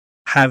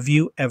Have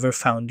you ever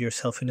found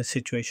yourself in a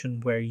situation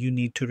where you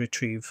need to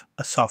retrieve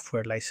a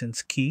software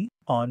license key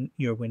on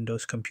your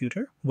Windows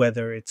computer?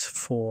 Whether it's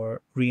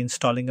for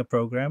reinstalling a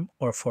program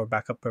or for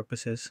backup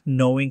purposes,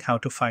 knowing how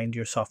to find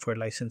your software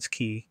license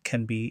key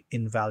can be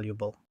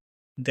invaluable.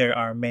 There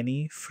are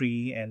many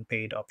free and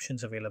paid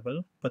options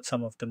available, but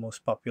some of the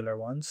most popular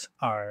ones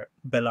are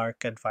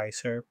Belarc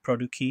Advisor,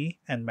 ProduKey,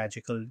 and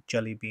magical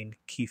Jelly Bean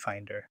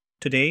Keyfinder.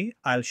 Today,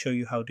 I'll show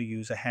you how to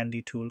use a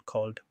handy tool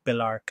called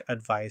Belarc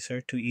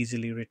Advisor to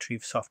easily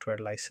retrieve software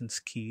license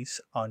keys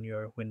on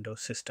your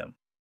Windows system.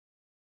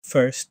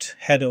 First,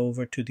 head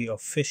over to the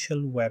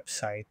official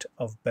website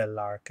of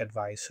Belarc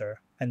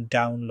Advisor and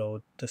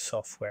download the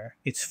software.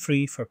 It's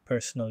free for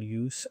personal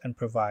use and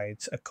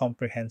provides a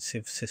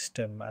comprehensive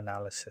system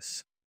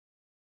analysis.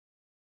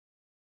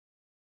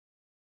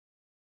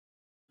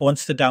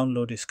 Once the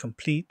download is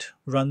complete,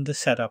 run the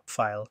setup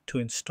file to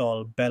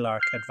install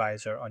Belarc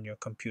Advisor on your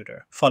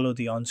computer. Follow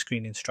the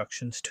on-screen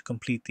instructions to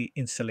complete the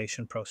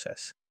installation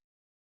process.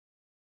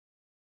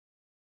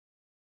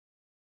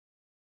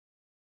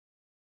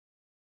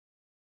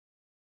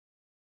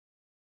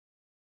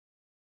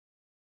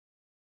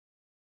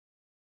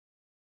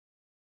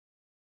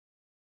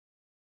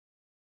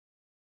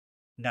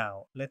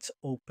 Now, let's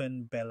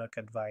open Belarc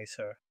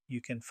Advisor.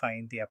 You can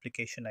find the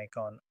application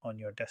icon on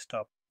your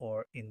desktop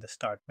or in the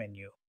Start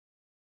menu.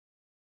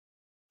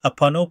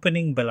 Upon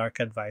opening Belarc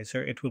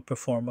Advisor, it will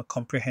perform a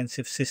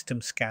comprehensive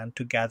system scan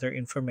to gather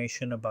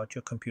information about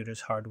your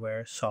computer's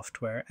hardware,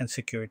 software, and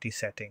security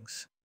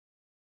settings.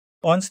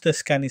 Once the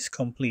scan is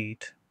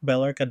complete,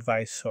 Belarc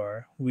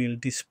Advisor will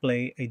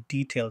display a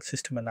detailed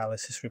system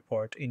analysis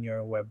report in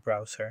your web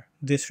browser.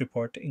 This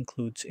report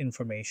includes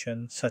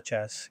information such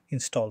as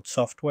installed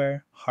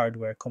software,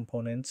 hardware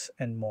components,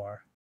 and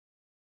more.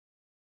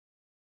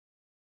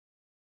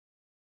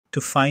 To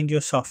find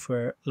your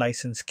software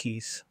license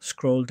keys,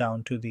 scroll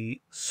down to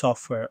the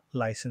Software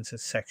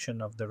Licenses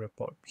section of the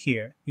report.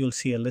 Here, you'll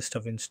see a list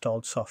of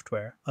installed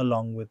software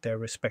along with their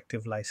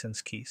respective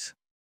license keys.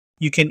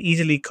 You can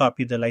easily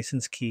copy the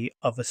license key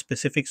of a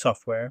specific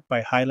software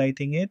by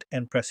highlighting it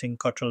and pressing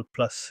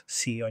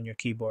Ctrl+C on your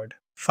keyboard.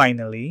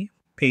 Finally,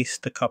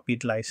 paste the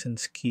copied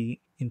license key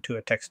into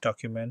a text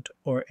document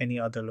or any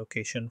other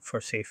location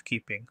for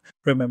safekeeping.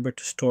 Remember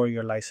to store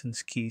your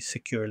license keys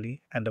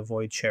securely and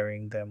avoid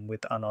sharing them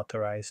with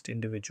unauthorized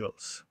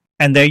individuals.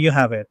 And there you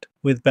have it.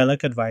 With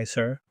Belarc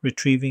Advisor,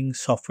 retrieving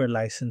software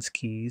license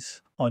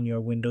keys on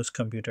your Windows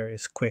computer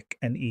is quick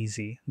and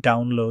easy.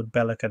 Download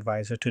Belarc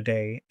Advisor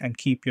today and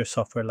keep your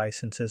software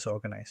licenses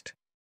organized.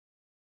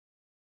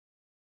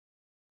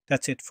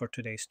 That's it for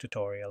today's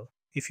tutorial.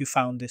 If you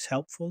found this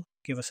helpful,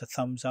 give us a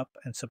thumbs up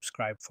and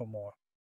subscribe for more.